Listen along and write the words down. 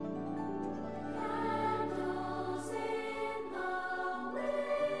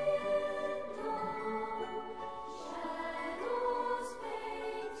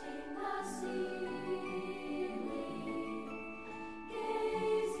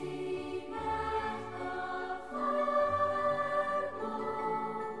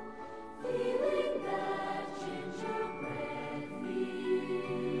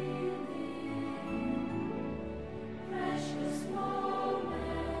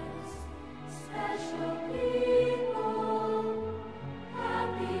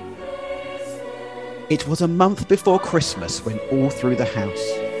It was a month before Christmas when all through the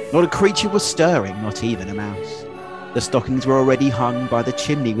house, not a creature was stirring, not even a mouse. The stockings were already hung by the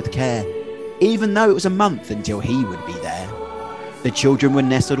chimney with care, even though it was a month until he would be there. The children were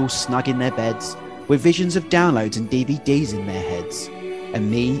nestled all snug in their beds, with visions of downloads and DVDs in their heads,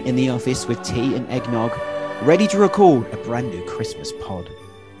 and me in the office with tea and eggnog, ready to record a brand new Christmas pod,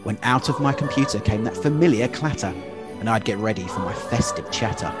 when out of my computer came that familiar clatter, and I'd get ready for my festive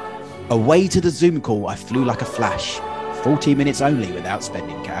chatter. Away to the Zoom call I flew like a flash, 40 minutes only without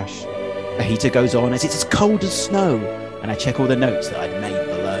spending cash. The heater goes on as it's as cold as snow, and I check all the notes that I'd made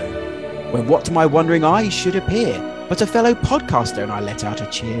below. When what to my wondering eyes should appear but a fellow podcaster, and I let out a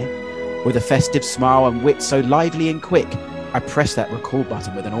cheer. With a festive smile and wit so lively and quick, I pressed that record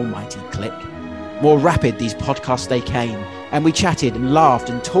button with an almighty click. More rapid these podcasts they came, and we chatted and laughed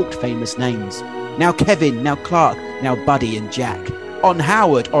and talked famous names. Now Kevin, now Clark, now Buddy and Jack. On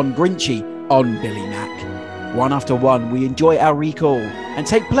Howard, on Grinchy, on Billy Mack. One after one, we enjoy our recall and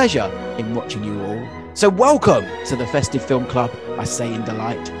take pleasure in watching you all. So welcome to the Festive Film Club, I say in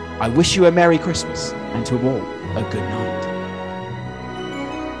delight. I wish you a Merry Christmas and to all a good night.